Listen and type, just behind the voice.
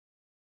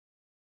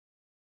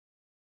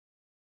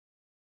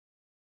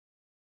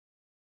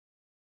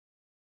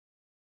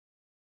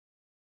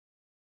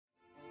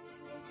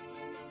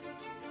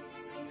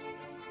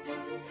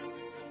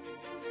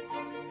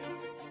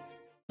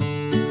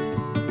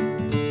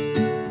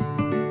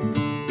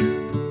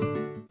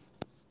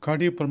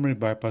Cardiopulmonary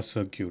bypass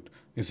circuit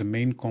is a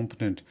main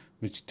component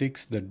which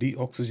takes the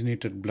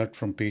deoxygenated blood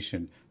from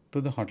patient to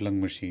the heart-lung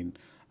machine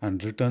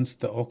and returns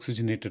the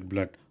oxygenated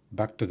blood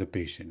back to the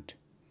patient.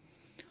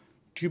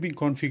 Tubing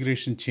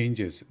configuration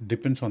changes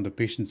depends on the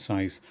patient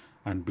size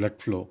and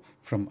blood flow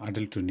from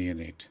adult to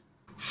neonate.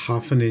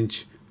 Half an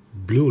inch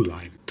blue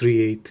line,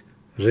 3/8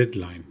 red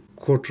line,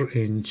 quarter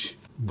inch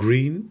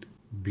green,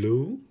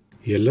 blue,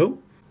 yellow,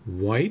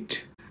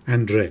 white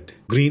and red.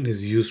 Green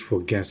is used for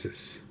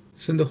gases.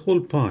 So in the whole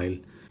pile,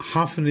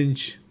 half an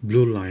inch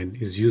blue line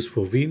is used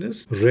for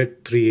venous,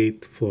 red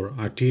 3/8 for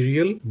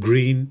arterial,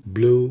 green,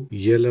 blue,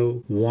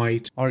 yellow,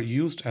 white are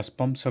used as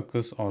pump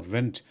suckers or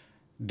vent,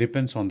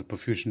 depends on the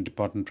perfusion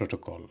department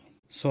protocol.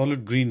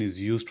 Solid green is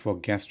used for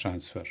gas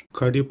transfer.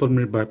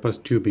 Cardiopulmonary bypass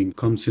tubing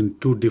comes in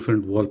two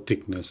different wall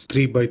thickness,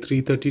 3 by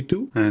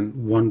 332 and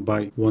 1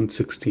 by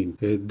 116.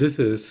 This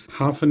is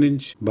half an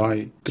inch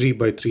by 3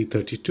 by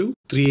 332,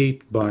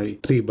 3/8 by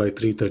 3 by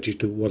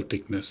 332 wall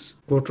thickness,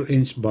 quarter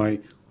inch by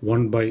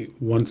 1 by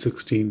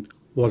 116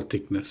 wall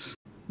thickness.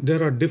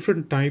 There are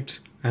different types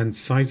and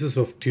sizes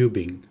of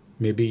tubing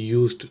may be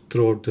used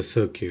throughout the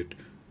circuit.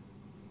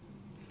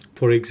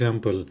 For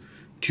example,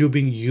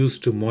 tubing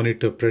used to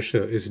monitor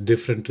pressure is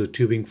different to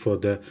tubing for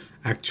the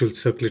actual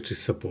circulatory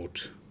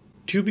support.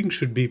 Tubing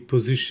should be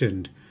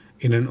positioned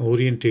in an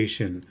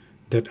orientation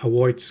that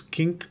avoids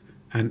kink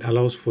and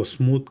allows for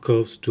smooth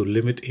curves to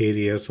limit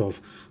areas of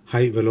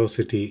high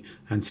velocity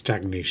and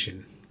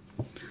stagnation.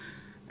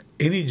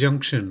 Any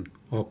junction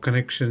or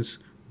connections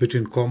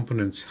between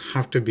components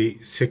have to be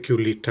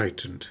securely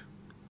tightened.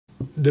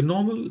 The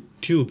normal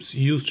tubes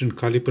used in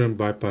cardiopulmonary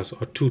bypass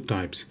are two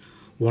types.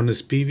 One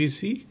is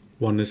PVC,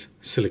 one is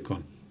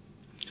silicone.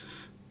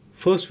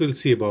 First we'll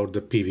see about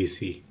the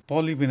PVC.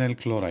 Polyvinyl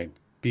chloride,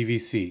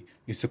 PVC,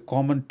 is a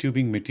common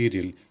tubing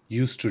material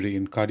used today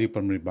in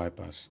cardiopulmonary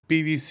bypass.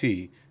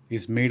 PVC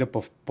is made up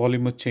of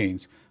polymer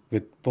chains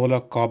with polar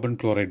carbon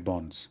chloride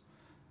bonds.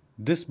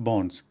 This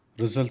bonds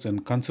results in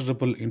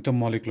considerable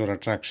intermolecular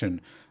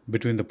attraction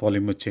between the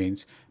polymer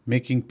chains,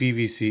 making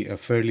PVC a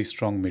fairly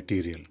strong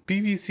material.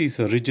 PVC is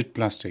a rigid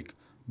plastic,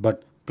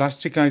 but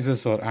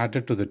plasticizers are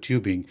added to the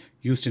tubing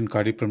used in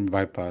cardiopulmonary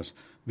bypass,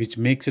 which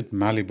makes it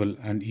malleable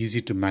and easy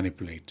to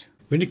manipulate.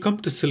 When you come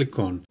to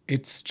silicone,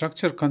 its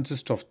structure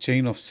consists of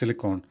chain of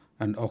silicon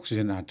and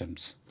oxygen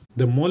atoms.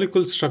 The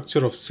molecule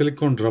structure of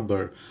silicone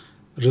rubber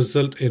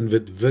result in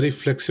with very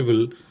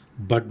flexible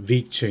but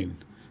weak chain.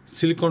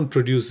 Silicone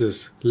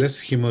produces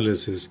less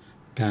hemolysis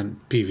than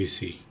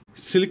PVC.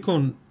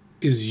 Silicone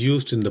is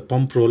used in the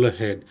pump roller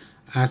head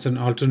as an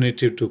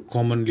alternative to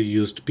commonly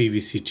used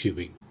PVC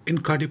tubing. In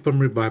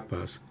cardiopulmonary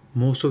bypass,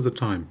 most of the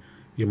time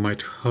you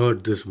might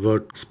heard this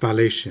word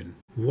spallation.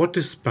 What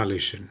is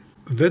spallation?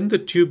 When the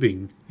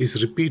tubing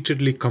is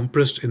repeatedly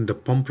compressed in the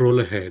pump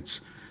roller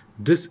heads,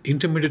 this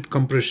intermediate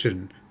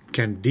compression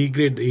can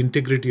degrade the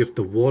integrity of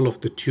the wall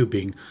of the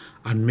tubing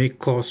and may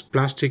cause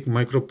plastic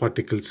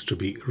microparticles to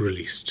be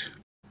released.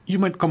 You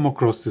might come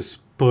across these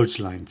purge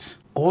lines.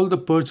 All the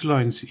purge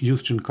lines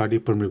used in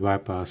cardiopulmonary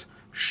bypass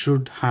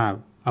should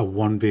have a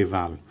one-way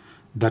valve.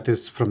 That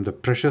is from the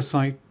pressure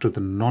side to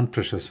the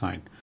non-pressure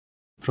side,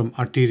 from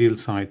arterial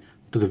side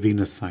to the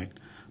venous side,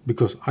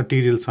 because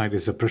arterial side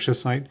is the pressure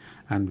side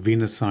and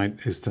venous side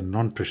is the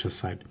non-pressure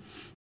side.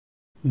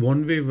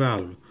 One-way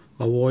valve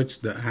avoids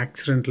the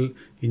accidental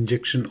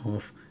injection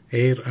of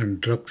air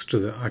and drugs to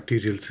the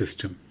arterial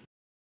system.